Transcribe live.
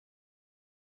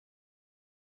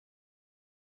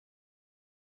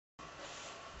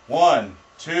1,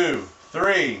 2,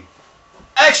 3.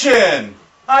 Action!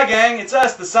 Hi gang, it's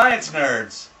us, the Science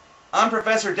Nerds. I'm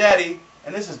Professor Daddy,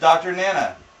 and this is Dr.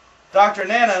 Nana. Dr.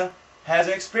 Nana has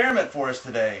an experiment for us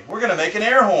today. We're going to make an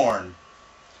air horn.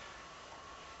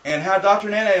 And how Dr.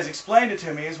 Nana has explained it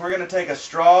to me is we're going to take a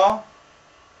straw,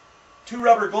 2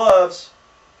 rubber gloves,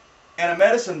 and a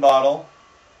medicine bottle.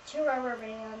 2 rubber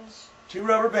bands. 2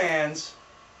 rubber bands.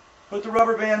 Put the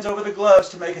rubber bands over the gloves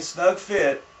to make a snug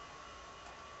fit.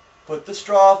 Put the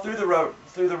straw through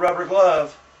the rubber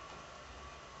glove.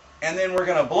 And then we're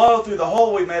going to blow through the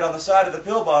hole we made on the side of the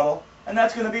pill bottle, and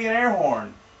that's going to be an air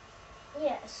horn.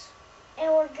 Yes. And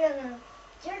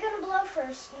you're gonna blow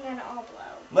first, and then I'll blow.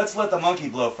 Let's let the monkey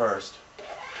blow first.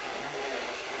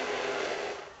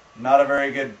 Not a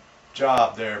very good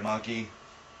job there, monkey.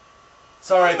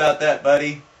 Sorry about that,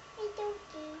 buddy.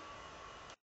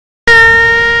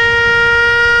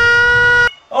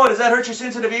 Oh, does that hurt your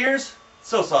sensitive ears?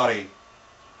 So sorry.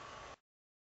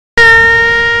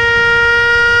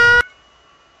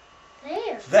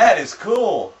 There. That is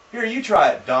cool. Here, you try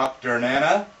it, Dr.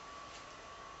 Nana.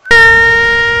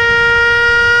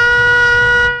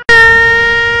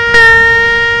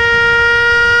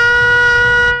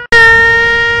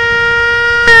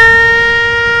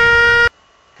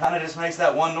 Kind of just makes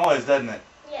that one noise, doesn't it?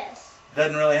 Yes.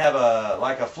 Doesn't really have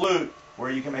like a flute where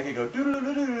you can make it go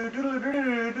doodle-doo-doo,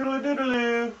 doodle-doo-doo,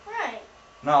 doodle-doo-doo. Right.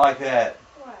 Not like that.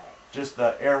 Right. Just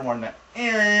the air horn that.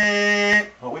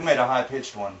 But we made a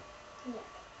high-pitched one.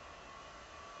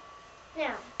 Yeah.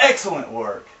 Now. Excellent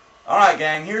work. All right,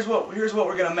 gang. Here's what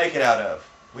we're gonna make it out of.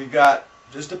 We've got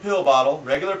just a pill bottle,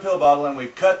 regular pill bottle, and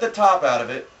we've cut the top out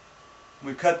of it.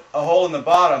 We've cut a hole in the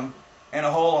bottom and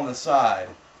a hole on the side.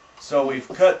 So we've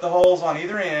cut the holes on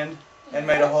either end and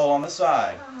made a hole on the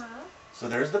side. So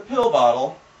there's the pill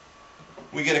bottle.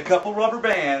 We get a couple rubber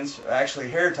bands, actually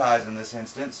hair ties in this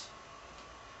instance.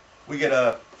 We get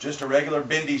just a regular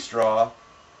bendy straw.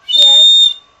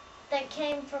 Yes. That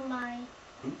came from my.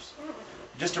 Oops.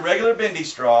 Just a regular bendy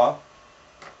straw.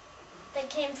 That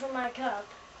came from my cup.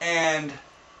 And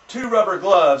 2 rubber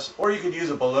gloves, or you could use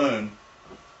a balloon.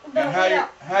 But And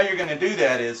how you're going to do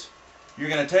that is you're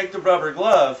going to take the rubber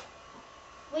glove.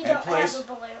 We and don't place, have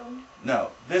a balloon. No,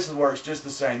 this works just the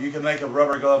same. You can make a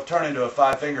rubber glove turn into a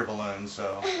 5-finger balloon.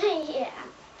 So. Yeah,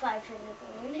 5-finger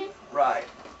balloon. Right.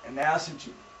 And now since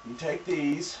you take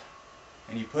these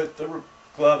and you put the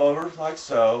glove over like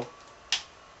so.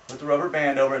 Put the rubber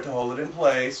band over it to hold it in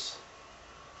place.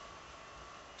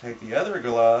 Take the other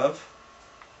glove.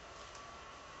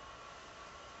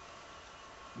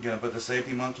 You gonna put the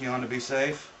safety monkey on to be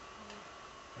safe?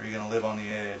 Or are you gonna live on the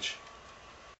edge?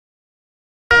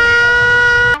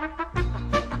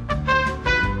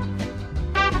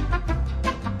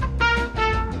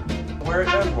 Where it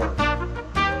does work.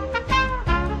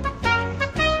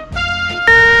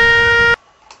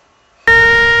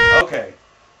 Okay.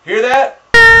 Hear that?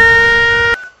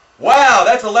 Wow,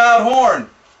 that's a loud horn.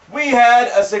 We had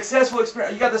a successful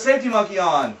experiment. You got the safety monkey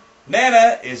on.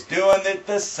 Nana is doing it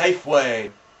the safe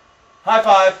way. High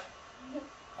five.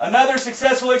 Another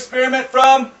successful experiment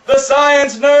from the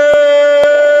Science Nerds.